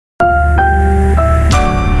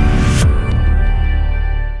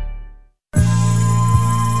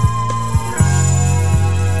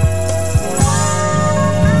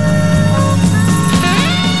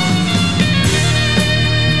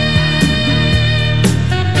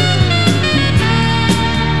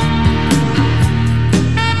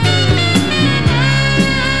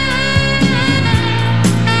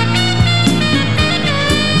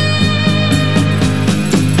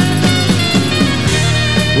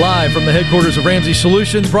Live from the headquarters of Ramsey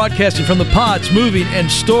Solutions, broadcasting from the Pods Moving and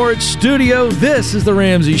Storage Studio. This is The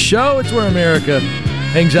Ramsey Show. It's where America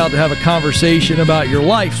hangs out to have a conversation about your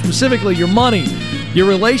life, specifically your money, your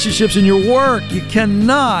relationships, and your work. You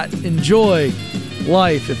cannot enjoy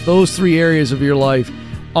life if those three areas of your life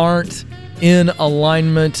aren't in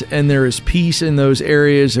alignment and there is peace in those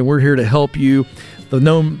areas, and we're here to help you. The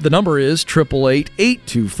number is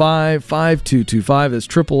 888-825-5225. That's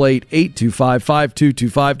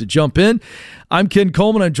 888-825-5225 to jump in. I'm Ken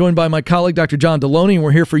Coleman. I'm joined by my colleague, Dr. John Deloney, and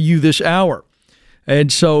we're here for you this hour. And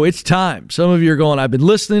so it's time. Some of you are going, I've been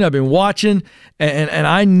listening, I've been watching, and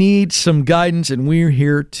I need some guidance, and we're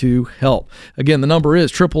here to help. Again, the number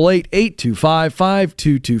is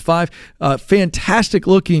 888-825-5225.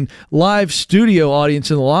 Fantastic-looking live studio audience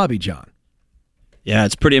in the lobby, John. Yeah,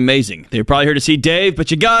 it's pretty amazing. They're probably here to see Dave,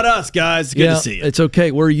 but you got us, guys. It's good to see you. It's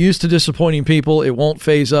okay. We're used to disappointing people. It won't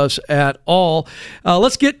faze us at all.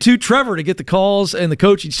 Let's get to Trevor to get the calls and the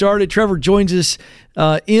coaching started. Trevor joins us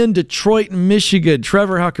in Detroit, Michigan.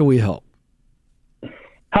 Trevor, how can we help?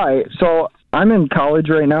 Hi. So I'm in college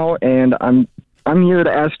right now, and I'm here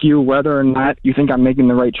to ask you whether or not you think I'm making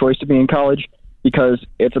the right choice to be in college, because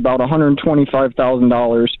it's about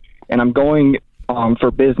 $125,000, and I'm going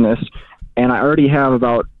for business. And I already have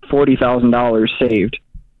about $40,000 saved.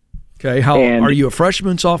 Okay. Are you a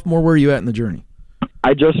freshman, sophomore? Where are you at in the journey?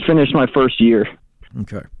 I just finished my first year.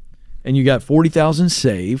 Okay. And you got $40,000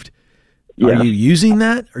 saved. Yeah. Are you using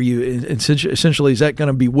that? Are you essentially, is that going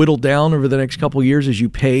to be whittled down over the next couple of years as you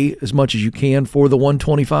pay as much as you can for the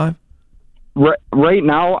 $125,000? Right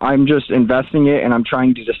now, I'm just investing it, and I'm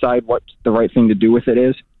trying to decide what the right thing to do with it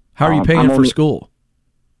is. How are you paying for school?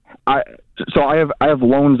 So I have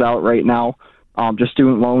loans out right now, just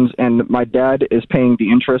student loans, and my dad is paying the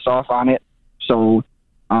interest off on it. So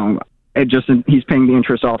he's paying the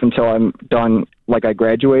interest off until I'm done, like I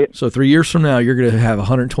graduate. So 3 years from now, you're going to have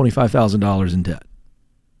 $125,000 in debt.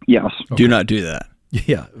 Yes. Okay. Do not do that.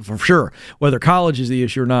 Yeah, for sure. Whether college is the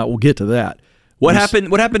issue or not, we'll get to that. What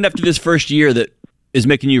happened after this first year that is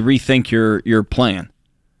making you rethink your plan?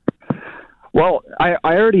 Well, I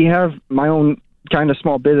already have my own kind of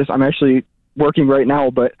small business. I'm actually working right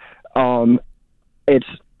now, but I'm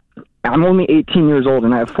only 18 years old,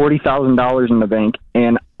 and I have $40,000 in the bank,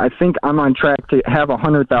 and I think I'm on track to have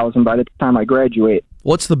 $100,000 by the time I graduate.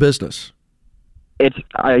 What's the business?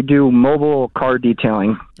 I do mobile car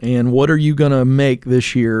detailing. And what are you going to make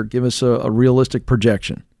this year? Give us a realistic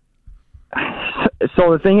projection.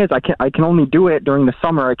 So the thing is, I can only do it during the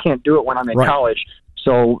summer. I can't do it when I'm in college.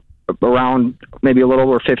 So around maybe a little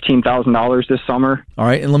over $15,000 this summer. All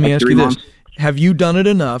right, and let me ask you this. Have you done it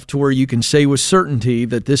enough to where you can say with certainty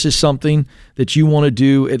that this is something that you want to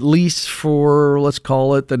do at least for, let's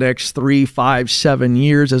call it, the next 3, 5, 7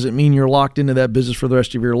 years? Doesn't mean you're locked into that business for the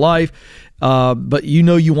rest of your life, but you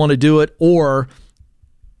know you want to do it, or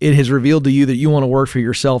it has revealed to you that you want to work for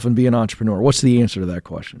yourself and be an entrepreneur. What's the answer to that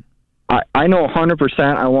question? I know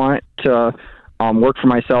 100% I want to work for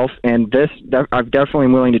myself, and I'm definitely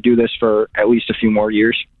willing to do this for at least a few more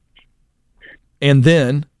years. And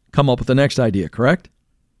then come up with the next idea, correct?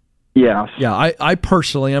 Yeah. Yeah, I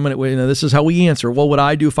personally, this is how we answer. What would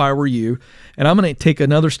I do if I were you? And I'm going to take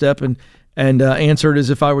another step and answer it as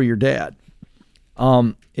if I were your dad.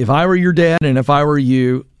 If I were your dad and if I were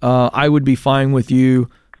you, I would be fine with you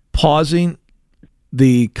pausing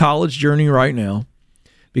the college journey right now.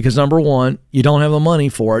 Because number one, you don't have the money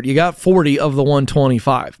for it. You got 40 of the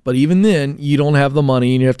 125, but even then, you don't have the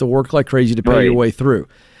money, and you have to work like crazy to pay your way through.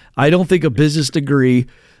 I don't think a business degree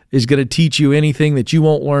is going to teach you anything that you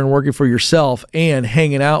won't learn working for yourself and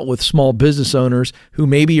hanging out with small business owners who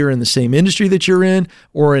maybe are in the same industry that you're in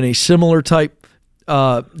or in a similar type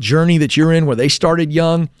journey that you're in, where they started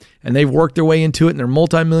young and they've worked their way into it, and they're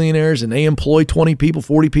multimillionaires and they employ 20 people,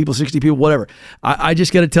 40 people, 60 people, whatever. I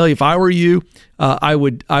just got to tell you, if I were you, I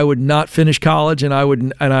would not finish college, and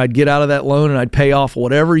I'd get out of that loan, and I'd pay off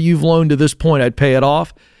whatever you've loaned to this point. I'd pay it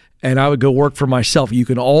off, and I would go work for myself. You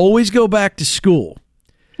can always go back to school.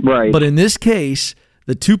 Right. But in this case,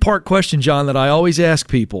 the two-part question, John, that I always ask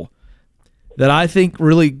people that I think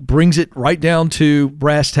really brings it right down to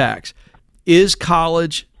brass tacks: is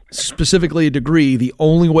college, specifically a degree, the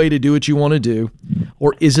only way to do what you want to do,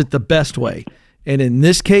 or is it the best way? And in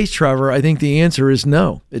this case, Trevor, I think the answer is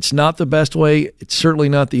no. It's not the best way. It's certainly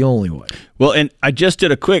not the only way. Well, and I just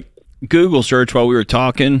did a quick Google search while we were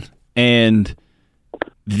talking, and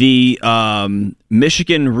the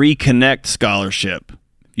Michigan Reconnect Scholarship.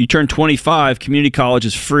 You turn 25, community college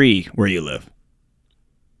is free where you live.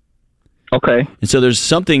 Okay. And so there's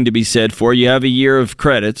something to be said for you have a year of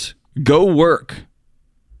credits. Go work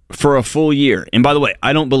for a full year. And by the way,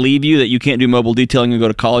 I don't believe you that you can't do mobile detailing and go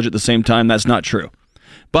to college at the same time. That's not true.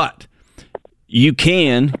 But you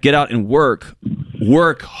can get out and work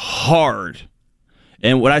hard.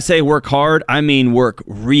 And when I say work hard, I mean work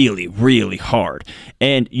really, really hard.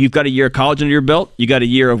 And you've got a year of college under your belt. You got a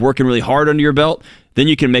year of working really hard under your belt. Then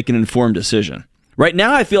you can make an informed decision. Right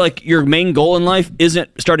now, I feel like your main goal in life isn't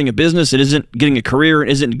starting a business. It isn't getting a career. It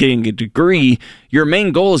isn't getting a degree. Your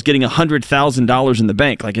main goal is getting $100,000 in the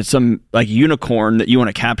bank. Like it's some like unicorn that you want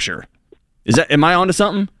to capture. Am I onto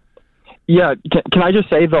something? Yeah. Can I just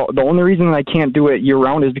say the only reason I can't do it year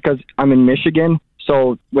round is because I'm in Michigan.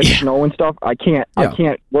 So with snow and stuff, I can't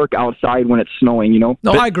work outside when it's snowing, No,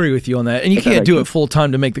 I agree with you on that. And you can't do it full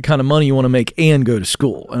time to make the kind of money you want to make and go to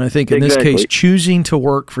school. And I think in this case, choosing to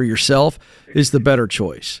work for yourself is the better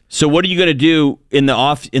choice. So what are you going to do in the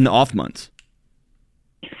off months?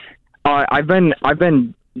 I've been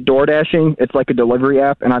DoorDashing. It's like a delivery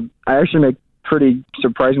app, and I actually make pretty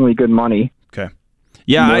surprisingly good money. Okay.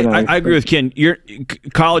 Yeah, I agree with Ken.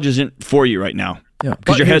 College isn't for you right now. Yeah,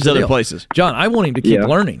 because your head's other places. John, I want him to keep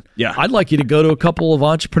learning. Yeah. I'd like you to go to a couple of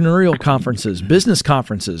entrepreneurial conferences, business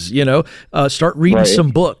conferences, start reading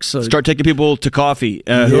some books. Start taking people to coffee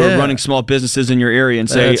who are running small businesses in your area and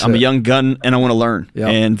say, I'm a young gun and I want to learn. Yeah.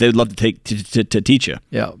 And they'd love to to teach you.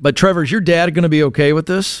 Yeah. But Trevor, is your dad going to be okay with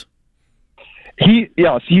this? He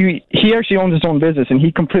actually owns his own business, and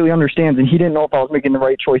he completely understands, and he didn't know if I was making the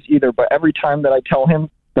right choice either. But every time that I tell him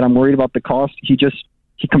that I'm worried about the cost, he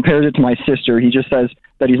compares it to my sister. He just says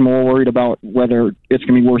that he's more worried about whether it's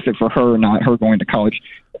going to be worth it for her or not, her going to college.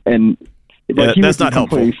 And that's not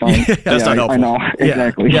helpful. Fine. That's not helpful. I know,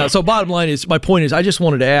 exactly. Yeah, so bottom line is, my point is, I just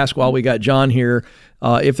wanted to ask while we got John here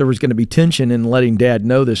if there was going to be tension in letting Dad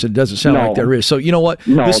know this. It doesn't sound like there is. So you know what?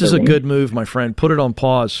 This is a good move, my friend. Put it on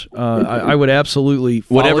pause. I would absolutely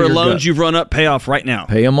follow whatever your loans gut. you've run up, pay off right now.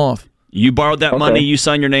 Pay them off. You borrowed that money. You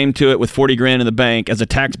signed your name to it with $40,000 in the bank. As a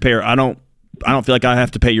taxpayer, I don't feel like I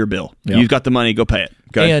have to pay your bill. Yeah. You've got the money. Go pay it.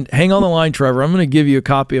 Okay? And hang on the line, Trevor. I'm going to give you a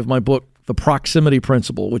copy of my book, The Proximity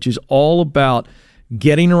Principle, which is all about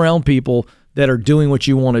getting around people that are doing what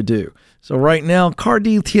you want to do. So right now, car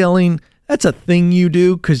detailing, that's a thing you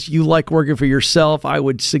do because you like working for yourself. I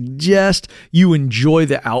would suggest you enjoy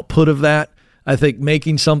the output of that. I think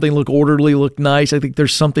making something look orderly, look nice. I think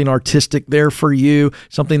there's something artistic there for you,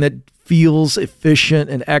 something that feels efficient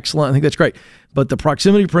and excellent. I think that's great. But The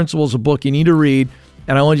Proximity Principle is a book you need to read,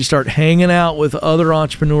 and I want you to start hanging out with other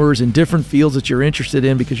entrepreneurs in different fields that you're interested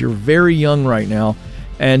in because you're very young right now.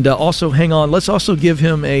 And also, hang on, let's also give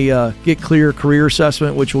him a Get Clear career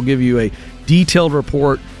assessment, which will give you a detailed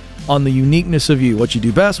report on the uniqueness of you, what you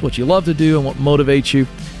do best, what you love to do, and what motivates you.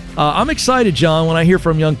 I'm excited, John, when I hear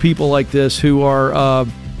from young people like this who are,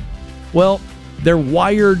 they're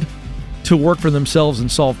wired to work for themselves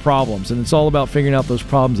and solve problems. And it's all about figuring out those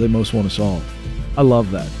problems they most want to solve. I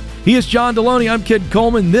love that. He is John Deloney. I'm Ken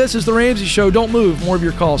Coleman. This is The Ramsey Show. Don't move. More of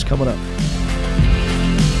your calls coming up.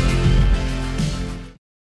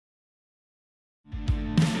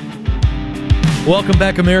 Welcome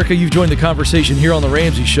back, America. You've joined the conversation here on The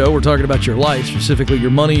Ramsey Show. We're talking about your life, specifically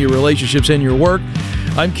your money, your relationships, and your work.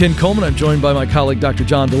 I'm Ken Coleman. I'm joined by my colleague, Dr.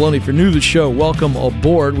 John Deloney. If you're new to the show, welcome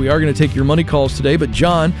aboard. We are going to take your money calls today, but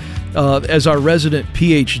John, as our resident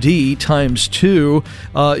PhD times 2,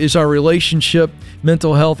 is our relationship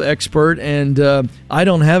mental health expert, and I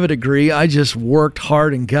don't have a degree. I just worked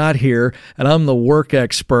hard and got here, and I'm the work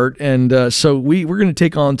expert. And so we're going to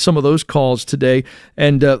take on some of those calls today.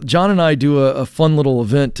 And John and I do a fun little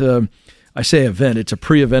event. I say event, it's a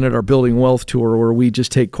pre-event at our Building Wealth Tour where we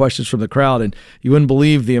just take questions from the crowd, and you wouldn't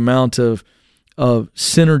believe the amount of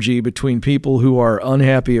synergy between people who are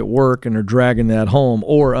unhappy at work and are dragging that home,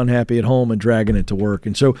 or unhappy at home and dragging it to work.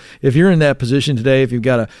 And so if you're in that position today, if you've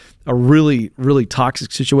got a really, really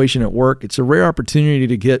toxic situation at work, it's a rare opportunity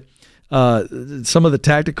to get some of the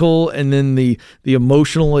tactical and then the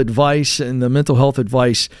emotional advice and the mental health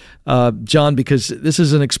advice, John, because this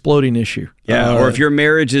is an exploding issue. Yeah, or if your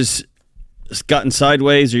marriage is gotten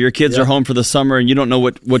sideways, or your kids are home for the summer and you don't know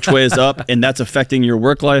which way is up, and that's affecting your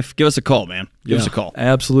work life, give us a call, man. Give us a call.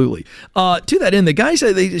 Absolutely. To that end, the guys,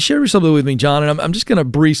 they shared something with me, John, and I'm just going to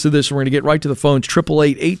breeze through this, and we're going to get right to the phones,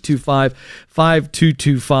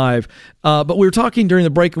 888-825-5225. But we were talking during the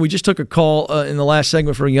break, and we just took a call in the last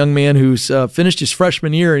segment for a young man who's finished his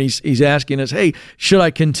freshman year, and he's asking us, hey, should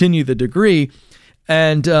I continue the degree?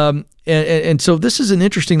 And so this is an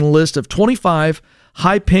interesting list of 25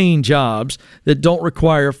 high-paying jobs that don't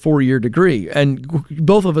require a 4-year degree. And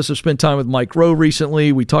both of us have spent time with Mike Rowe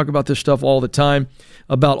recently. We talk about this stuff all the time,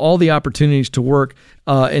 about all the opportunities to work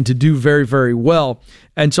and to do very, very well.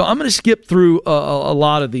 And so I'm going to skip through a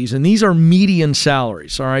lot of these, and these are median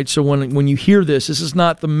salaries, all right? So when you hear this is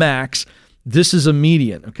not the max. This is a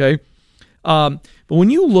median, okay? But when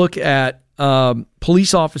you look at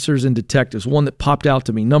police officers and detectives, one that popped out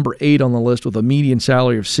to me, number 8 on the list with a median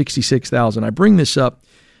salary of $66,000. I bring this up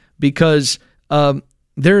because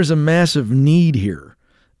there is a massive need here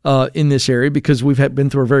in this area because we've been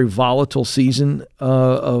through a very volatile season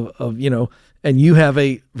of and you have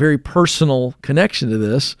a very personal connection to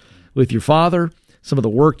this with your father, some of the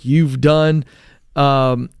work you've done,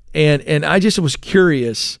 and I just was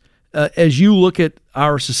curious as you look at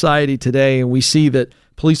our society today, and we see that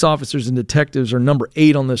police officers and detectives are number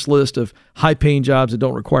 8 on this list of high-paying jobs that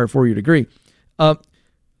don't require a 4-year degree.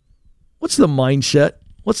 What's the mindset?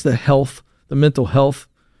 What's the health, the mental health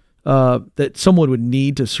that someone would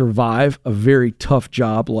need to survive a very tough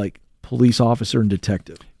job like police officer and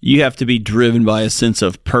detective? You have to be driven by a sense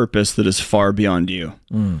of purpose that is far beyond you.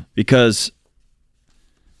 Because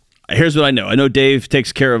here's what I know. I know Dave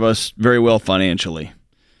takes care of us very well financially.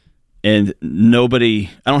 And I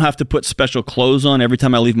don't have to put special clothes on every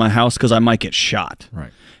time I leave my house because I might get shot. Right.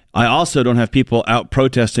 I also don't have people out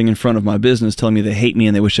protesting in front of my business telling me they hate me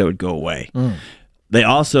and they wish I would go away. They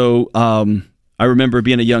also, I remember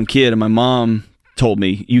being a young kid and my mom told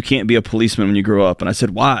me, you can't be a policeman when you grow up. And I said,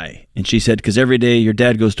 why? And she said, because every day your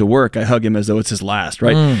dad goes to work, I hug him as though it's his last,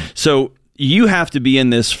 right? So you have to be in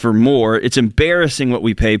this for more. It's embarrassing what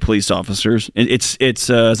we pay police officers. It's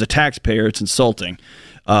as a taxpayer, it's insulting.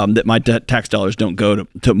 That my tax dollars don't go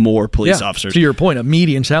to more police officers. To your point, a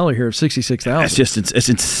median salary here of $66,000. It's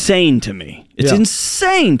insane to me. It's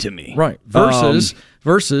insane to me. Right. Versus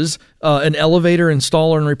an elevator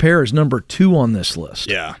installer and repair is number 2 on this list.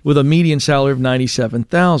 Yeah. With a median salary of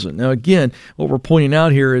 $97,000. Now, again, what we're pointing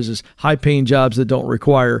out here is high-paying jobs that don't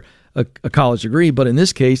require a college degree. But in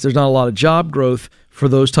this case, there's not a lot of job growth for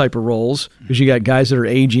those type of roles because you got guys that are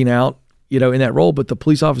aging out, in that role, but the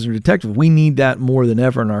police officer and detective, we need that more than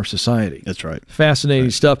ever in our society. That's right.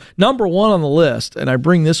 Fascinating stuff. Number 1 on the list, and I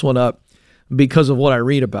bring this one up because of what I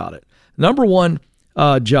read about it. Number 1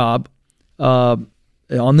 job on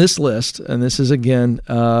this list, and this is, again,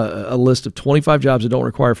 a list of 25 jobs that don't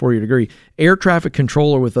require a 4-year degree, air traffic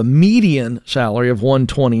controller with a median salary of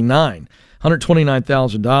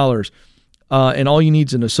 $129,000, and all you need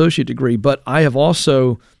is an associate degree. But I have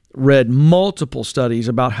also read multiple studies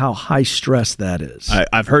about how high stress that is.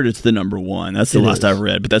 I've heard it's the number 1. That's the last I've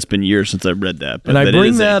read, but that's been years since I've read that. But and I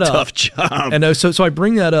bring that up. Tough job. And so I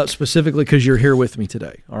bring that up specifically because you're here with me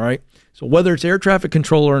today. All right. So whether it's air traffic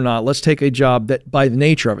controller or not, let's take a job that by the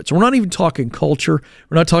nature of it. So we're not even talking culture.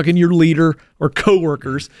 We're not talking your leader or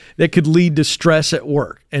coworkers that could lead to stress at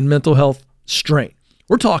work and mental health strain.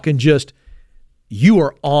 We're talking just you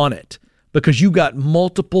are on it because you got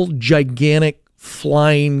multiple gigantic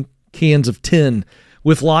flying cans of tin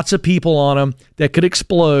with lots of people on them that could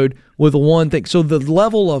explode with one thing. So the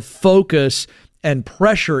level of focus and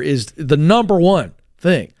pressure is the number 1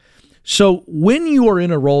 thing. So when you are in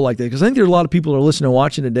a role like that, because I think there's a lot of people who are listening and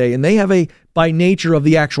watching today, and they have by nature of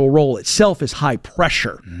the actual role itself is high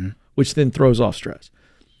pressure, which then throws off stress.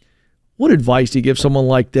 What advice do you give someone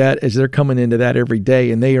like that as they're coming into that every day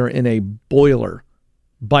and they are in a boiler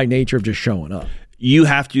by nature of just showing up? You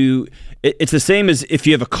have to, it's the same as if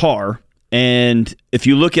you have a car, and if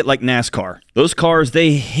you look at like NASCAR, those cars,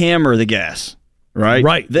 they hammer the gas, right?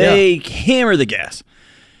 Right. They hammer the gas.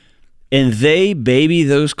 And they baby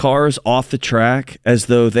those cars off the track as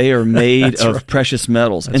though they are made of precious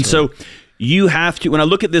metals. So you have to, when I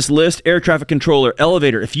look at this list, air traffic controller,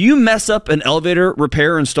 elevator, if you mess up an elevator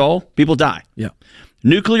repair or install, people die. Yeah.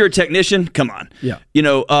 Nuclear technician, come on. Yeah.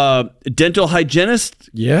 Dental hygienist,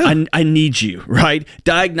 yeah. I need you, right?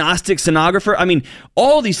 Diagnostic sonographer. I mean,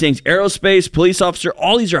 all these things, aerospace, police officer,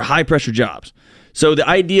 all these are high pressure jobs. So the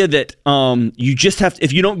idea that you just have to,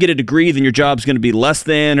 if you don't get a degree, then your job's going to be less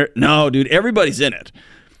than, no, dude, everybody's in it.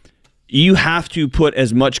 You have to put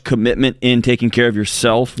as much commitment in taking care of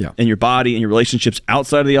yourself and your body and your relationships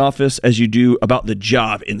outside of the office as you do about the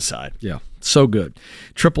job inside. Yeah. So good.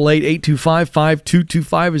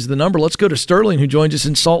 888-825-5225 is the number. Let's go to Sterling, who joins us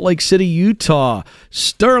in Salt Lake City, Utah.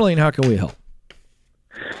 Sterling, how can we help?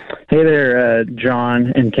 Hey there,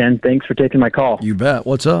 John and Ken. Thanks for taking my call. You bet.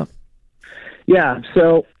 What's up? Yeah,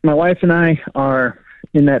 so my wife and I are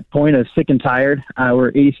in that point of sick and tired.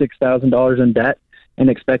 We're $86,000 in debt and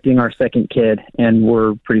expecting our second kid, and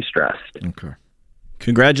we're pretty stressed. Okay.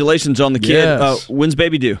 Congratulations on the kid. Yes. When's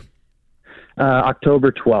baby due?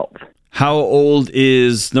 October 12th. How old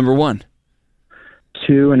is number one?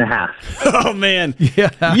 2.5. Oh, man.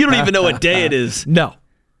 Yeah. You don't even know what day it is. No.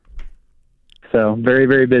 So very,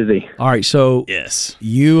 very busy. All right, so Yes.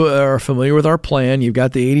 you are familiar with our plan. You've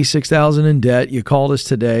got the $86,000 in debt. You called us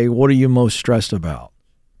today. What are you most stressed about?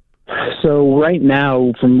 So right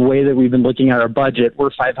now, from the way that we've been looking at our budget,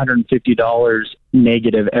 we're $550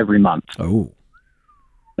 negative every month. Oh.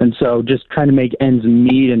 And so just trying to make ends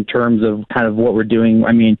meet in terms of kind of what we're doing.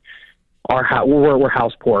 I mean, we're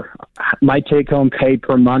house poor. My take-home pay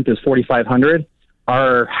per month is $4,500.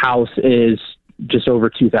 Our house is just over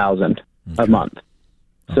 $2,000 a month.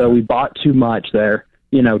 So we bought too much there.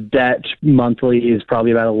 You know, debt monthly is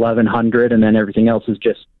probably about $1,100, and then everything else is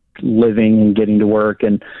just living and getting to work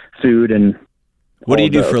and food and. What do you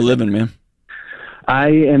do for a living, man? I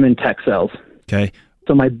am in tech sales. Okay.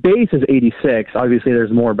 So my base is 86. Obviously,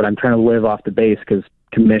 there's more, but I'm trying to live off the base because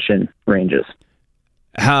commission ranges.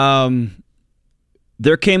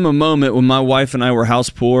 There came a moment when my wife and I were house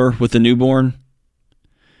poor with a newborn,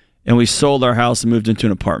 and we sold our house and moved into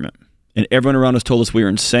an apartment. And everyone around us told us we were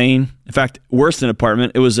insane. In fact, worse than an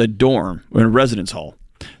apartment, it was a dorm or a residence hall.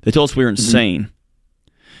 They told us we were insane.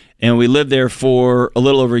 And we lived there for a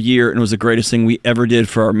little over a year, and it was the greatest thing we ever did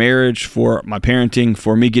for our marriage, for my parenting,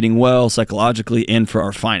 for me getting well psychologically, and for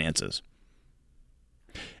our finances.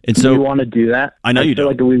 And so, do you want to do that? I know you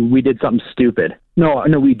feel do. like we did something stupid. No,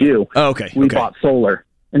 we do. Oh, okay. We bought solar,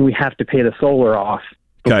 and we have to pay the solar off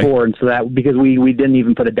Okay. before, and so that because we didn't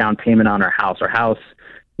even put a down payment on our house. Our house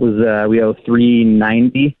was we owe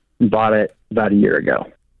 $390 and bought it about a year ago.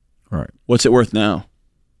 All right. What's it worth now?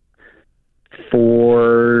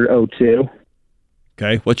 $402.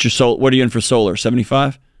 Okay. What are you in for solar?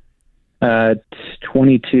 75?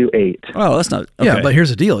 22.8. Oh, that's not. Okay. Yeah, but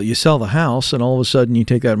here's the deal. You sell the house, and all of a sudden you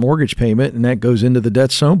take that mortgage payment, and that goes into the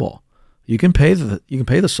debt snowball. You can pay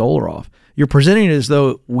the solar off. You're presenting it as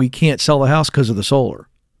though we can't sell the house because of the solar.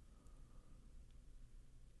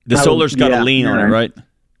 The solar's got a lien on it, right?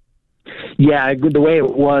 Yeah, the way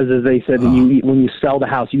it was is they said that when you sell the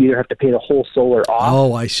house, you either have to pay the whole solar off.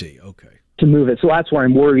 Oh, I see. Okay. To move it. So that's why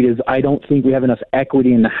I'm worried is I don't think we have enough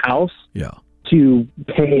equity in the house Yeah. to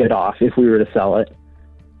pay it off if we were to sell it.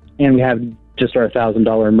 And we have just our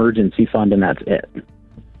 $1,000 emergency fund, and that's it.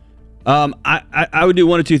 I would do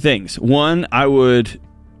one of two things. One, I would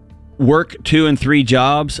work 2 and 3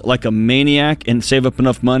 jobs like a maniac and save up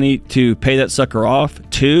enough money to pay that sucker off.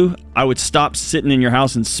 2, I would stop sitting in your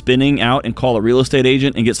house and spinning out and call a real estate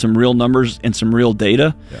agent and get some real numbers and some real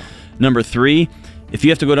data. Yeah. Number 3, if you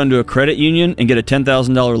have to go down to a credit union and get a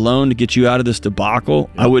 $10,000 loan to get you out of this debacle,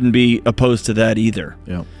 I wouldn't be opposed to that either.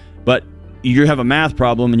 Yeah. But you have a math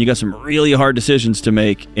problem and you got some really hard decisions to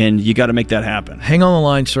make, and you got to make that happen. Hang on the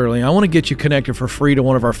line, Sterling. I want to get you connected for free to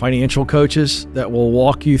one of our financial coaches that will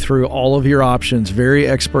walk you through all of your options very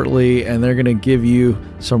expertly, and they're going to give you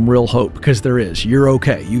some real hope, because there is. You're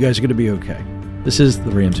okay. You guys are going to be okay. This is The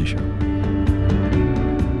Ramsey Show.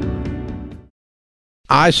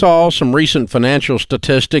 I saw some recent financial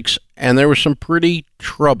statistics, and there was some pretty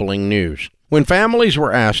troubling news. When families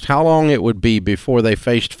were asked how long it would be before they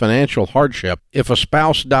faced financial hardship if a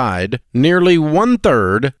spouse died, nearly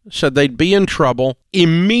 1/3 said they'd be in trouble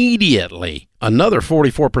immediately. Another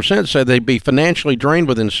 44% said they'd be financially drained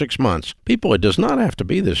within 6 months. People, it does not have to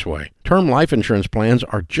be this way. Term life insurance plans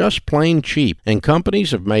are just plain cheap, and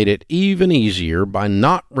companies have made it even easier by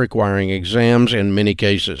not requiring exams in many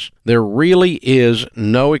cases. There really is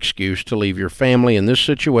no excuse to leave your family in this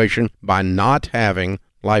situation by not having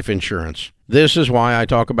life insurance. This is why I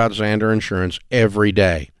talk about Zander Insurance every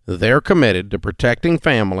day. They're committed to protecting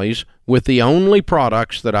families with the only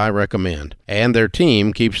products that I recommend, and their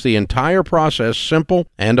team keeps the entire process simple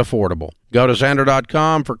and affordable. Go to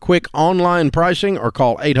Zander.com for quick online pricing or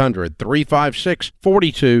call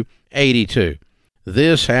 800-356-4282.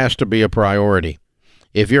 This has to be a priority.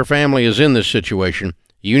 If your family is in this situation,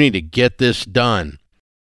 you need to get this done.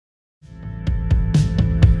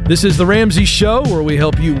 This is The Ramsey Show, where we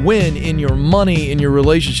help you win in your money, in your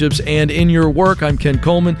relationships, and in your work. I'm Ken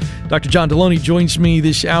Coleman. Dr. John Deloney joins me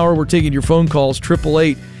this hour. We're taking your phone calls,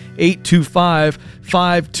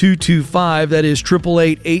 888-825-5225. That is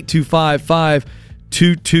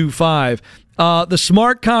 888-825-5225. The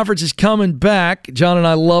SMART Conference is coming back. John and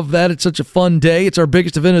I love that. It's such a fun day. It's our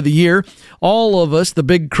biggest event of the year. All of us, the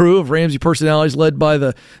big crew of Ramsey personalities, led by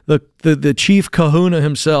the chief kahuna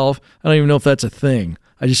himself. I don't even know if that's a thing.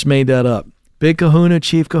 I just made that up. Big Kahuna,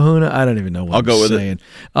 Chief Kahuna. I don't even know what I'll go with saying.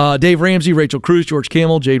 Dave Ramsey, Rachel Cruz, George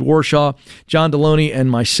Camel, Jade Warshaw, John Deloney,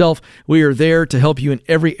 and myself. We are there to help you in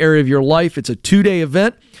every area of your life. It's a 2-day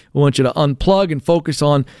event. We want you to unplug and focus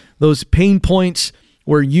on those pain points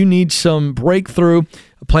where you need some breakthrough,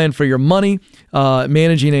 a plan for your money,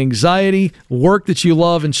 managing anxiety, work that you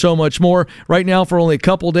love, and so much more. Right now, for only a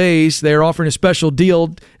couple days, they're offering a special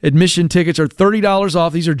deal. Admission tickets are $30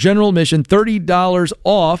 off. These are general admission, $30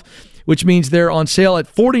 off, which means they're on sale at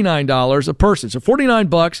 $49 a person. So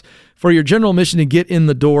 $49 for your general admission to get in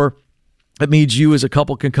the door. That means you as a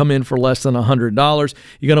couple can come in for less than $100.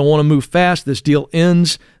 You're going to want to move fast. This deal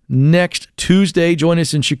ends next Tuesday. Join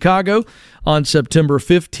us in Chicago on September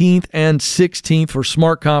 15th and 16th for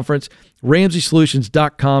Smart Conference.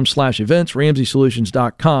 RamseySolutions.com/events.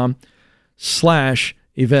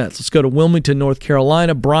 RamseySolutions.com/events. Let's go to Wilmington, North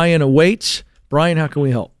Carolina. Brian awaits. Brian, how can we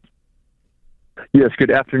help? Yes,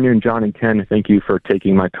 good afternoon, John and Ken. Thank you for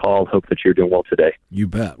taking my call. Hope that you're doing well today. You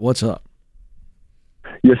bet. What's up?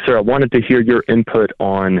 Yes, sir. I wanted to hear your input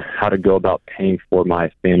on how to go about paying for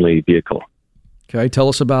my family vehicle. Okay, tell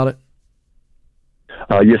us about it.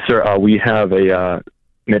 Yes, sir. We have made a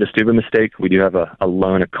stupid mistake. We do have a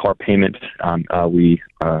loan, a car payment. We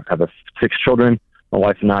have 6 children, my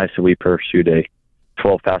wife and I, so we pursued a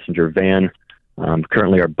 12-passenger van.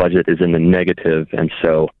 Currently, our budget is in the negative, and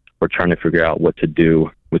so we're trying to figure out what to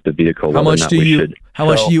do with the vehicle. How much do you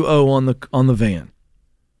owe on the van?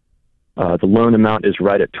 The loan amount is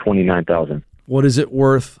right at $29,000. What is it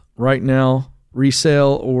worth right now?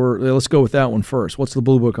 Resale, or let's go with that one first. What's the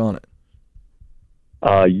blue book on it?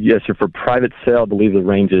 Yes, sir. For private sale, I believe the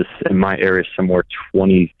range is in my area somewhere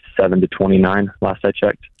 27 to 29. Last I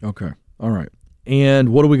checked. Okay. All right.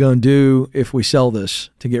 And what are we going to do if we sell this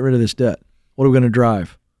to get rid of this debt? What are we going to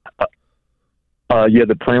drive? Yeah,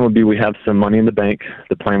 the plan would be we have some money in the bank.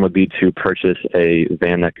 The plan would be to purchase a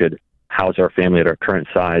van that could house our family at our current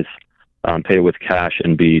size, pay with cash,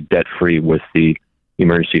 and be debt-free with the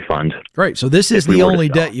emergency fund. Great. So this is the only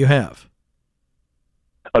debt you have?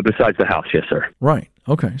 Besides the house, yes, sir. Right.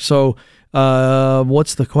 Okay. So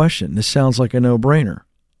what's the question? This sounds like a no-brainer.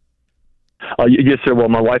 Yes, sir. Well,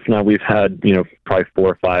 my wife and I, we've had, probably 4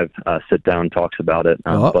 or 5 sit-down talks about it,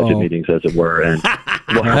 budget meetings, as it were. And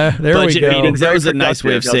there budget we go. meetings, that was a nice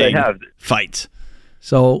way of saying fights.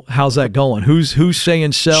 So how's that going? Who's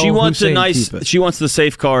saying sell? She wants who's saying keep it? She wants the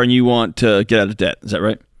safe car, and you want to get out of debt. Is that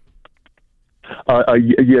right?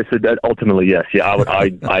 Yes, ultimately, yes. Yeah,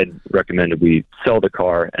 I'd recommend that we sell the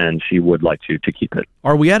car, and she would like to keep it.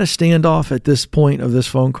 Are we at a standoff at this point of this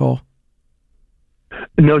phone call?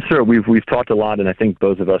 No, sir. We've talked a lot, and I think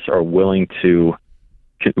both of us are willing to.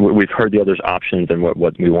 We've heard the other's options and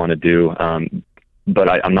what we want to do, but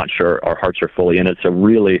I'm not sure our hearts are fully in it. So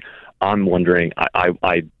really, I'm wondering.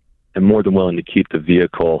 I am more than willing to keep the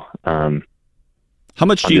vehicle. How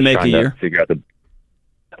much do you make a year? Figure out the.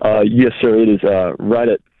 Yes, sir. It is right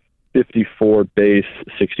at 54 base,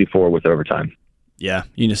 64 with overtime. Yeah,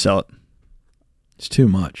 you need to sell it. It's too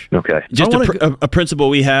much. Okay. Just a principle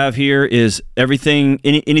we have here is anything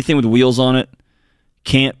with wheels on it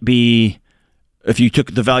can't be, if you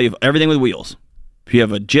took the value of everything with wheels, if you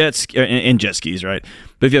have a jet ski, and jet skis, right?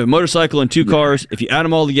 But if you have a motorcycle and 2 cars, if you add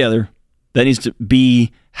them all together, that needs to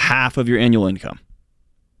be half of your annual income.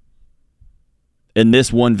 And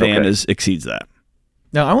this one van exceeds that.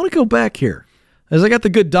 Now, I want to go back here, as I got the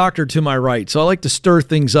good doctor to my right, so I like to stir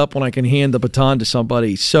things up when I can hand the baton to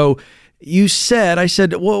somebody. So I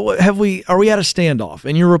said, well, are we at a standoff?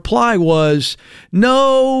 And your reply was,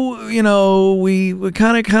 no, we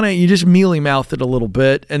kind of, you just mealy-mouthed it a little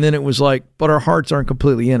bit, and then it was like, but our hearts aren't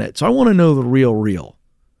completely in it. So I want to know the real.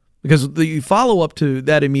 Because the follow-up to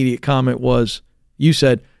that immediate comment was, you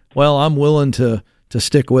said, well, I'm willing to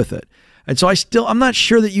stick with it. And so I'm not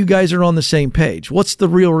sure that you guys are on the same page. What's the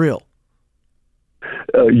real?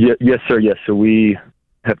 Yes, sir. Yes. So we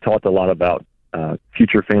have talked a lot about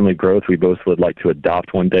future family growth. We both would like to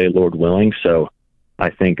adopt one day, Lord willing. So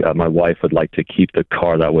I think my wife would like to keep the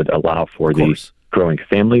car that would allow for the growing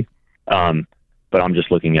family. But I'm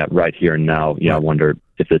just looking at right here and now. I wonder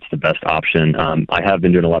if it's the best option. I have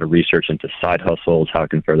been doing a lot of research into side hustles, how I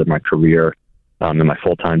can further my career and my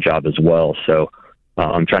full-time job as well. So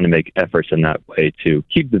I'm trying to make efforts in that way to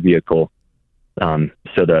keep the vehicle so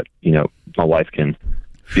that, my wife can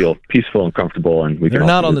feel peaceful and comfortable, and we can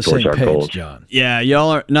not on the towards same our page, goals. John. Yeah, y'all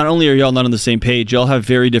are not on the same page. Y'all have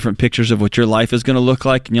very different pictures of what your life is going to look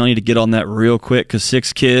like, and y'all need to get on that real quick, because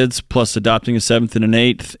 6 kids plus adopting a 7th and an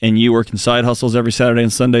 8th, and you working side hustles every Saturday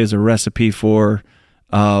and Sunday is a recipe for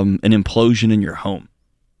an implosion in your home.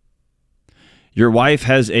 Your wife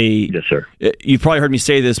has Yes, sir. You've probably heard me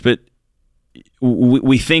say this, but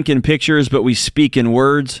we think in pictures, but we speak in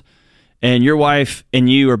words. And your wife and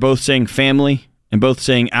you are both saying family and both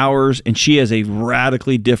saying ours, and she has a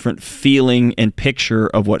radically different feeling and picture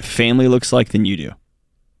of what family looks like than you do.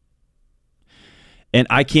 And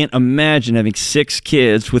I can't imagine having 6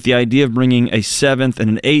 kids with the idea of bringing a 7th and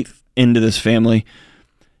an 8th into this family.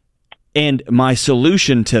 And my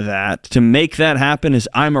solution to that, to make that happen, is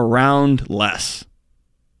I'm around less.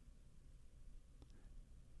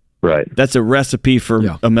 Right. That's a recipe for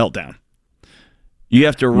a meltdown. You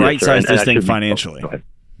have to right-size this thing financially.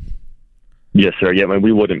 Yes, sir. Yeah,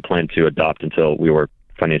 we wouldn't plan to adopt until we were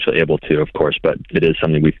financially able to, of course, but it is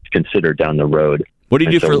something we've considered down the road. What do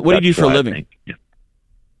you do for a living?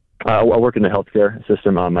 I work in the healthcare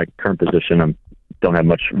system. My current position, I don't have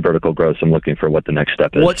much vertical growth, so I'm looking for what the next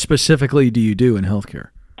step is. What specifically do you do in healthcare?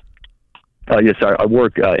 Yes, I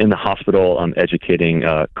work in the hospital educating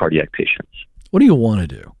cardiac patients. What do you want to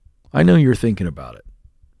do? I know you're thinking about it.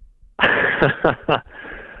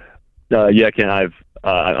 Yeah, Ken,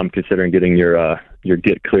 I'm considering getting your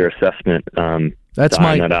Get Clear assessment. That's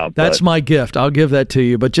my gift. I'll give that to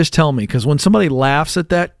you, but just tell me, because when somebody laughs at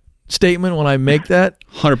that statement, when I make that,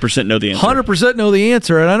 100% know the answer. 100% know the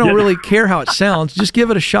answer, and I don't really care how it sounds. Just give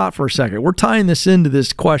it a shot for a second. We're tying this into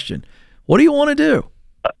this question. What do you want to do?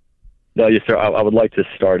 Yes, sir. I would like to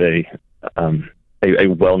start a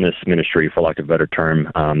wellness ministry, for lack of a better term,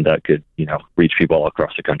 that could reach people all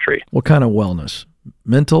across the country. What kind of wellness?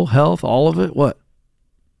 Mental health, all of it? What?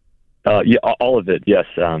 Yeah, all of it. Yes.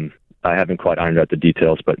 I haven't quite ironed out the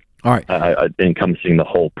details, but all right, encompassing the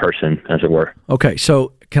whole person, as it were. Okay,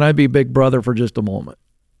 so can I be big brother for just a moment?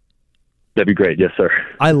 That'd be great. Yes, sir.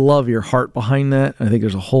 I love your heart behind that. I think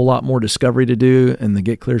there's a whole lot more discovery to do, and the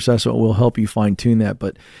Get Clear assessment will help you fine-tune that.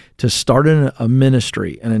 But to start in a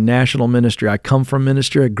ministry, and a national ministry, I come from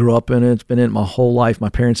ministry. I grew up in it. It's been in it my whole life. My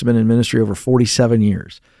parents have been in ministry over 47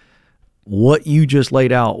 years. What you just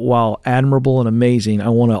laid out, while admirable and amazing, I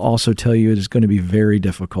want to also tell you it is going to be very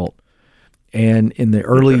difficult. And in the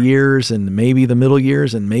early years, and maybe the middle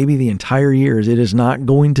years, and maybe the entire years, it is not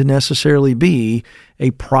going to necessarily be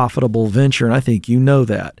a profitable venture. And I think you know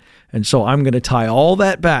that. And so I'm going to tie all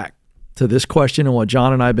that back to this question and what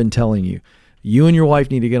John and I have been telling you. You and your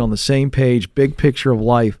wife need to get on the same page, big picture of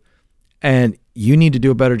life, and you need to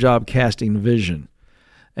do a better job casting vision.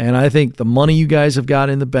 And I think the money you guys have got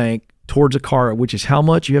in the bank towards a car, which is how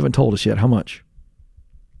much? You haven't told us yet. How much?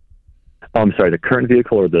 I'm sorry, the current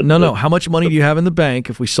vehicle or the... No. How much money do you have in the bank?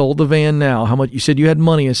 If we sold the van now, how much? You said you had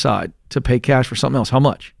money aside to pay cash for something else. How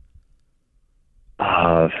much?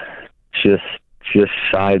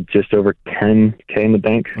 Just over $10K in the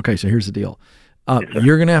bank. Okay, so here's the deal.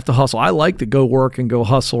 You're going to have to hustle. I like to go work and go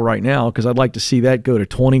hustle right now because I'd like to see that go to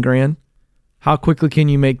 20 grand. How quickly can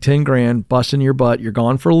you make 10 grand, busting your butt? You're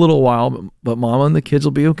gone for a little while, but mama and the kids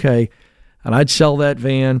will be okay. And I'd sell that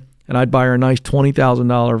van, and I'd buy her a nice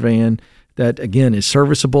 $20,000 van that, again, is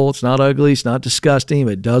serviceable. It's not ugly. It's not disgusting.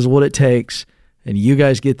 But it does what it takes. And you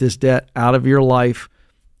guys get this debt out of your life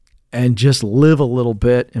and just live a little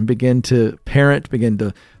bit and begin to parent, begin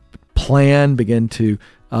to plan, begin to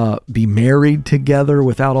be married together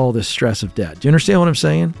without all this stress of debt. Do you understand what I'm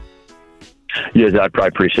saying? Yes, I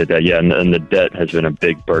appreciate that. Yeah, and the debt has been a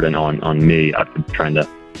big burden on me. I've been trying to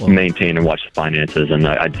maintain and watch the finances, and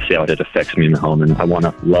I see how it affects me in the home, and I want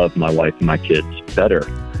to love my wife and my kids better.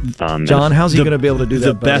 John, how's he going to be able to do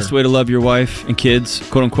that better? The best way to love your wife and kids,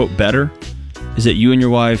 quote unquote, better, is that you and your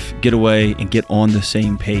wife get away and get on the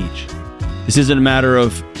same page. This isn't a matter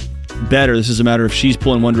of better. This is a matter of she's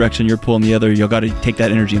pulling one direction, you're pulling the other. Y'all got to take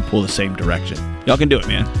that energy and pull the same direction. Y'all can do it,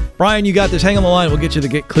 man. Brian, you got this. Hang on the line. We'll get you the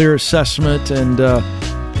Get Clear assessment and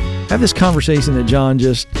have this conversation that John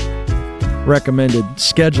just recommended.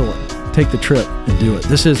 Schedule it. Take the trip and do it.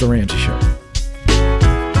 This is The Ramsey Show.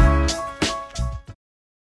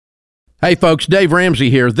 Hey folks, Dave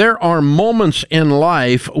Ramsey here. There are moments in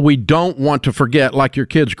life we don't want to forget, like your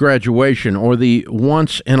kid's graduation or the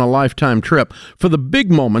once-in-a-lifetime trip. For the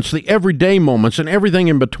big moments, the everyday moments, and everything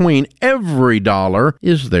in between, every dollar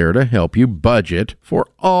is there to help you budget for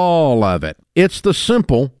all of it. It's the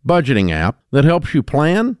Simple Budgeting app that helps you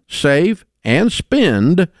plan, save, and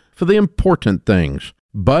spend for the important things.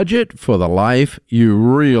 Budget for the life you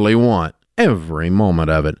really want, every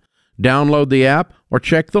moment of it. Download the app or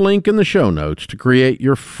check the link in the show notes to create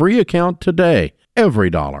your free account today. Every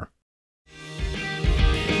dollar.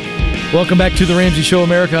 Welcome back to The Ramsey Show,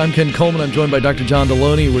 America. I'm Ken Coleman. I'm joined by Dr. John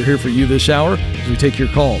Deloney. We're here for you this hour as we take your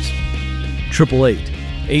calls.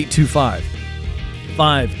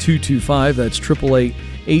 888-825-5225. That's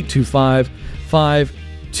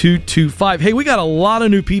 888-825-5225. Hey, we got a lot of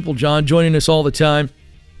new people, John, joining us all the time.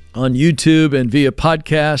 on YouTube and via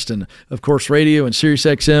podcast and, of course, radio and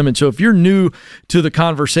SiriusXM. And so if you're new to the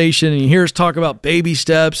conversation and you hear us talk about baby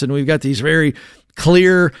steps, and we've got these very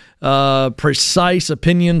clear, precise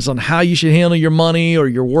opinions on how you should handle your money or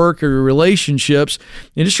your work or your relationships,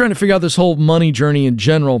 and just trying to figure out this whole money journey in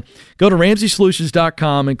general, go to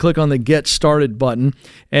RamseySolutions.com and click on the Get Started button.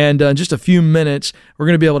 And in just a few minutes, we're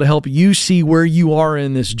going to be able to help you see where you are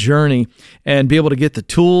in this journey and be able to get the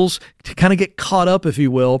tools to kind of get caught up, if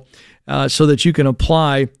you will, so that you can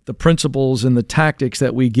apply the principles and the tactics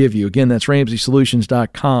that we give you. Again, that's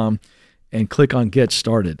RamseySolutions.com. and click on Get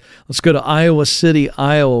Started. Let's go to Iowa City,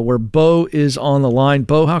 Iowa, where Bo is on the line.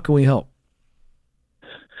 Bo, how can we help?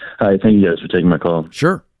 Hi, thank you guys for taking my call.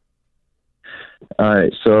 Sure. All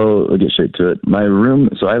right, so I'll get straight to it.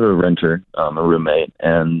 So I have a renter, a roommate,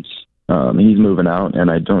 and he's moving out, and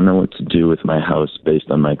I don't know what to do with my house based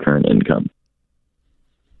on my current income.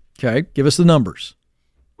 Okay, give us the numbers.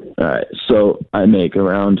 All right, so I make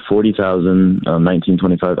around $40,000,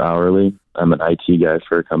 $19.25 hourly. I'm an IT guy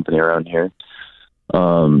for a company around here,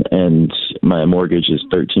 and my mortgage is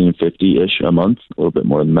 $1,350-ish a month, a little bit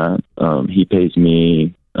more than that. He pays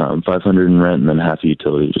me $500 in rent and then half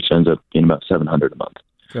utilities, which ends up being about $700 a month.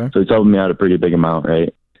 Okay. So it's helping me out a pretty big amount,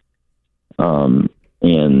 right?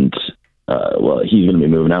 Well, he's going to be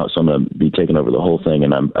moving out, so I'm going to be taking over the whole thing,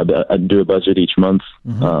 and I do a budget each month,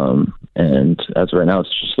 and as of right now,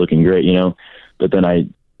 it's just looking great, you know. But then I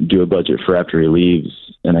do a budget for after he leaves,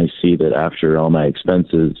 and I see that after all my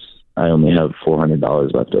expenses, I only have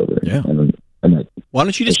 $400 left over. Yeah. And Why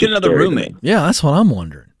don't you just get another roommate? Yeah, that's what I'm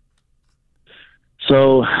wondering.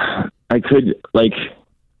 So I could,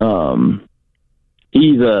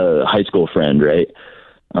 he's a high school friend, right?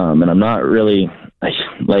 And I'm not really,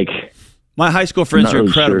 my high school friends are really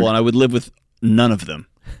incredible, sure. and I would live with none of them.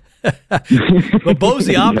 But Bo's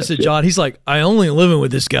the opposite, John. He's like, I only living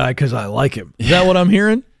with this guy because I like him. Is that what I'm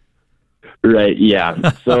hearing? Right,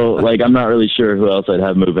 yeah. So, I'm not really sure who else I'd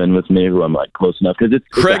have move in with me who I'm, close enough. Because it's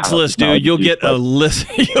Craigslist, dude. You'll get a list.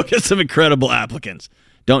 You'll get some incredible applicants.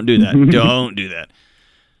 Don't do that. Don't do that.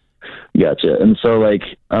 Gotcha. And so, I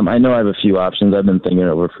know I have a few options. I've been thinking it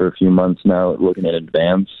over for a few months now, looking in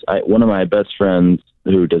advance. One of my best friends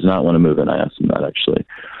who does not want to move in, I asked him that, actually.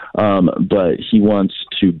 But he wants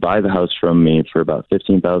to buy the house from me for about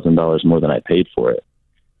 $15,000 more than I paid for it.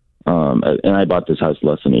 And I bought this house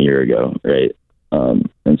less than a year ago, right?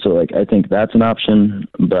 And so, I think that's an option,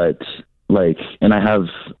 but, and I've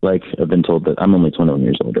been told that I'm only 21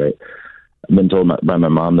 years old, right? I've been told by my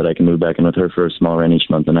mom that I can move back in with her for a small rent each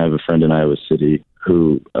month, and I have a friend in Iowa City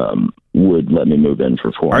who would let me move in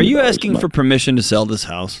for $400. Are you asking for permission to sell this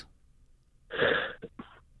house?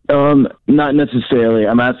 Not necessarily.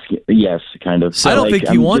 I'm asking, yes, kind of. I don't think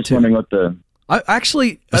you want to. Wondering what the... I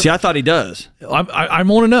thought he does. I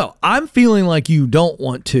want to know. I'm feeling like you don't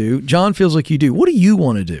want to. John feels like you do. What do you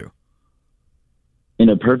want to do? In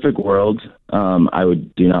a perfect world, I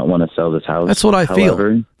do not want to sell this house. That's what I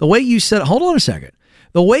feel. The way you said, hold on a second.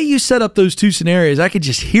 The way you set up those two scenarios, I could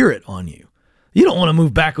just hear it on you. You don't want to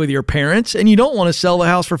move back with your parents, and you don't want to sell the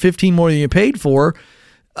house for $15,000 more than you paid for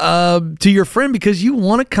to your friend because you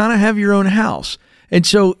want to kind of have your own house. And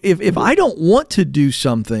so if I don't want to do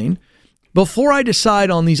something, before I decide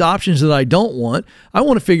on these options that I don't want, I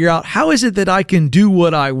want to figure out how is it that I can do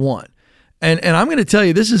what I want. And I'm going to tell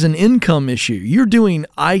you, this is an income issue. You're doing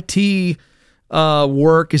IT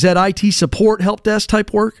work. Is that IT support, help desk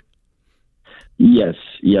type work? Yes.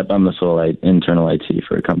 Yep. I'm the sole internal IT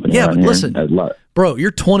for a company. Yeah, but here. listen, bro,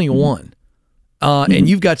 you're 21. And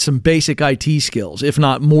you've got some basic IT skills, if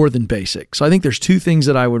not more than basic. So I think there's two things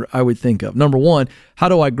that I would think of. Number one, how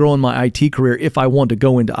do I grow in my IT career if I want to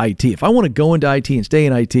go into IT? If I want to go into IT and stay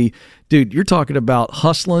in IT, dude, you're talking about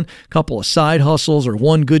hustling, a couple of side hustles or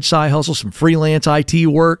one good side hustle, some freelance IT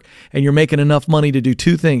work, and you're making enough money to do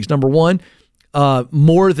two things. Number one, have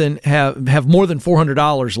more than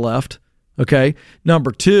 $400 left. Okay.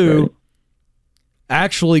 Number two, right.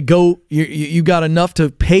 Actually go. You got enough to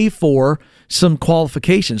pay for some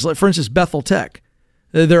qualifications. Like, for instance, Bethel Tech.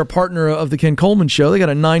 They're a partner of the Ken Coleman Show. They got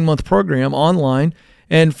a 9-month program online,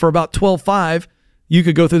 and for about $12,500, you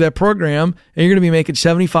could go through that program, and you're going to be making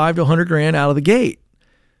 $75,000 to $100,000 out of the gate.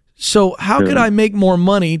 So how could I make more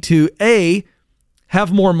money to A,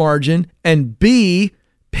 have more margin, and B,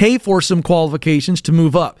 pay for some qualifications to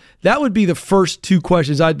move up? That would be the first two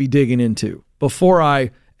questions I'd be digging into before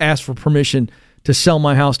I ask for permission to sell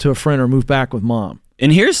my house to a friend or move back with mom.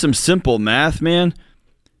 And here's some simple math, man.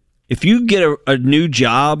 If you get a new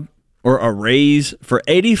job or a raise for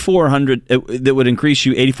 $8,400, that would increase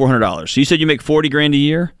you $8,400. So you said you make $40,000 a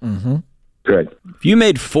year? Mm-hmm. Correct. If you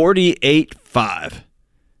made $48,500,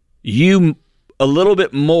 you a little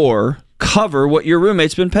bit more cover what your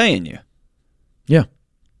roommate's been paying you. Yeah.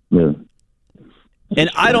 Yeah. And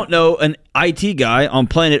I don't know an IT guy on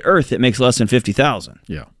planet Earth that makes less than $50,000.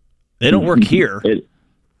 Yeah. They don't work here.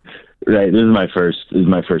 Right. This is my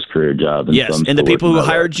first career job. And Yes, so I'm and the still people who working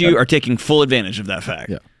my hired way you up. are taking full advantage of that fact.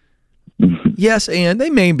 Yeah. Yes, and they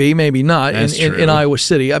may be, maybe not in Iowa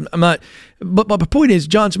City. I'm not, but my point is,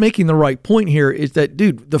 John's making the right point here. Is that,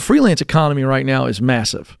 dude, the freelance economy right now is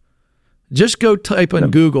massive. Just go type in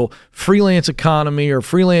Google freelance economy or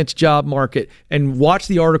freelance job market and watch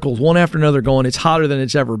the articles one after another going, it's hotter than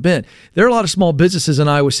it's ever been. There are a lot of small businesses in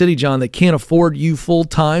Iowa City, John, that can't afford you full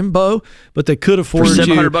time, Bo, but they could afford For you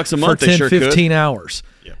 $700 a month, for they 10, sure 15 could. hours.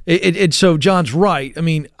 Yeah. And so John's right. I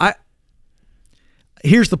mean,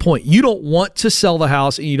 here's the point. You don't want to sell the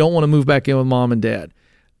house and you don't want to move back in with mom and dad,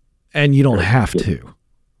 and you don't have to.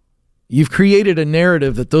 You've created a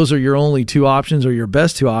narrative that those are your only two options or your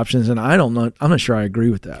best two options, and I'm not sure I agree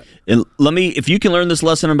with that. And if you can learn this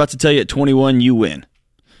lesson I'm about to tell you at 21, you win.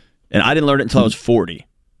 And I didn't learn it until I was 40.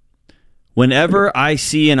 Whenever I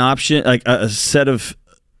see an option, like a set of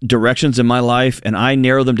directions in my life, and I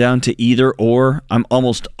narrow them down to either or, I'm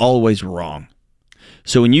almost always wrong.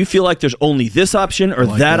 So when you feel like there's only this option or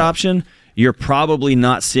that option, you're probably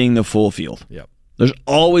not seeing the full field. Yep. There's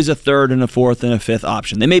always a third and a fourth and a fifth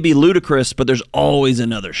option. They may be ludicrous, but there's always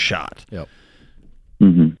another shot. Yep.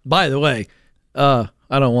 Mm-hmm. By the way, I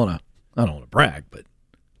don't want to brag, but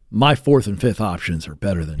my fourth and fifth options are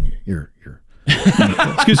better than your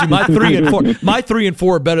excuse me, my 3 and 4. My 3 and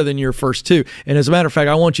 4 are better than your first two. And as a matter of fact,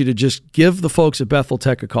 I want you to just give the folks at Bethel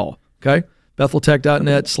Tech a call. Okay?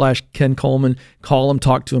 BethelTech.net/Ken Coleman. Call them,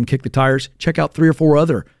 talk to them, kick the tires. Check out 3 or 4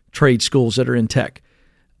 other trade schools that are in tech.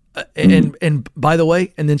 And by the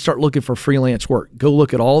way, and then start looking for freelance work. Go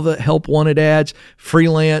look at all the help wanted ads,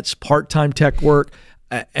 freelance, part-time tech work,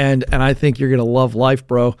 and I think you're going to love life,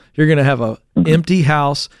 bro. You're going to have a empty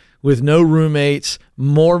house with no roommates,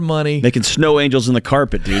 more money. Making snow angels in the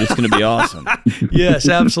carpet, dude. It's going to be awesome. Yes,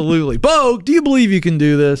 absolutely. Bo, do you believe you can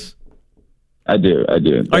do this? I do. All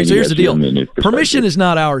right, so here's the deal. Permission is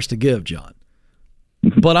not ours to give, John.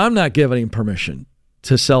 But I'm not giving him permission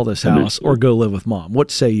to sell this house or go live with mom. What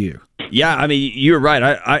say you? Yeah, I mean, you're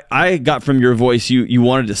right. I got from your voice you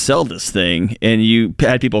wanted to sell this thing, and you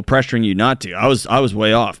had people pressuring you not to. I was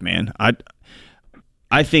way off, man.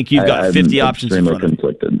 I think you've got 50 options in front of you.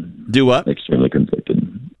 Conflicted. Do what? Extremely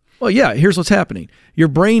conflicted. Well, yeah, here's what's happening. Your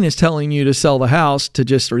brain is telling you to sell the house to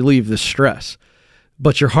just relieve the stress,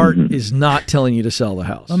 but your heart is not telling you to sell the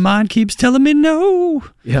house. My mind keeps telling me no.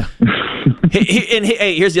 Yeah.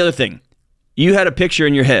 Hey, here's the other thing. You had a picture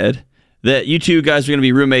in your head that you two guys are going to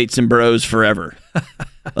be roommates and bros forever.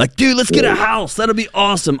 Like, dude, let's get a house. That'll be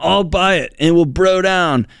awesome. I'll buy it, and we'll bro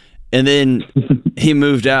down. And then he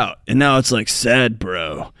moved out, and now it's like sad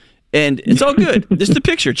bro. And it's all good. Just the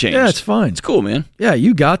picture changed. Yeah, it's fine. It's cool, man. Yeah,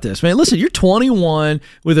 you got this, man. Listen, you're 21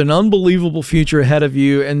 with an unbelievable future ahead of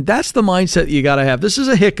you, and that's the mindset you got to have. This is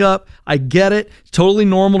a hiccup. I get it. It's totally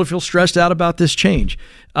normal to feel stressed out about this change.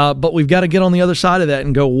 But we've got to get on the other side of that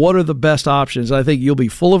and go, what are the best options? I think you'll be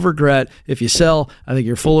full of regret if you sell. I think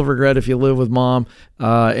you're full of regret if you live with mom,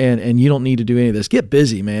 and you don't need to do any of this. Get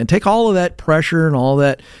busy, man. Take all of that pressure and all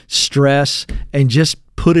that stress and just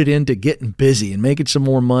put it into getting busy and making some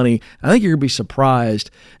more money. I think you're going to be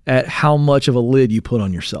surprised at how much of a lid you put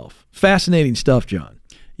on yourself. Fascinating stuff, John.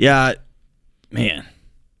 Yeah, man.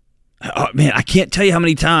 Oh, man, I can't tell you how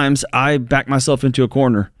many times I back myself into a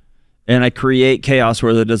corner and I create chaos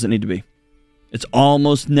where there doesn't need to be. It's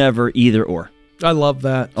almost never either or. I love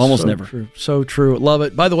that. Almost so never. True. So true. Love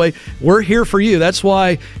it. By the way, we're here for you. That's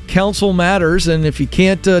why counsel matters. And if you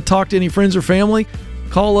can't talk to any friends or family,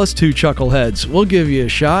 call us two chuckleheads. We'll give you a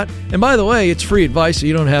shot. And by the way, it's free advice, so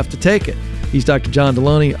you don't have to take it. He's Dr. John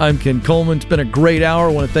Deloney. I'm Ken Coleman. It's been a great hour.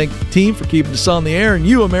 I want to thank the team for keeping us on the air and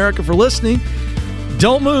you, America, for listening.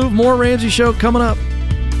 Don't move. More Ramsey Show coming up.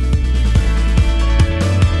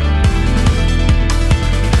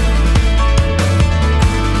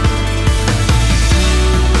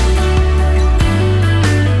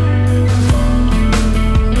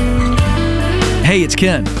 Hey, it's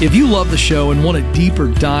Ken. If you love the show and want a deeper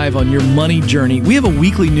dive on your money journey, we have a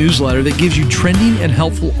weekly newsletter that gives you trending and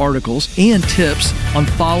helpful articles and tips on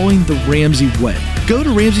following the Ramsey way. Go to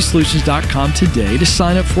RamseySolutions.com today to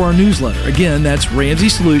sign up for our newsletter. Again, that's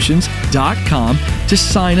RamseySolutions.com to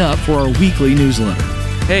sign up for our weekly newsletter.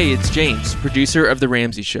 Hey, it's James, producer of The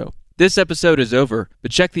Ramsey Show. This episode is over,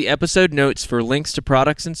 but check the episode notes for links to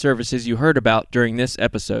products and services you heard about during this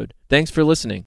episode. Thanks for listening.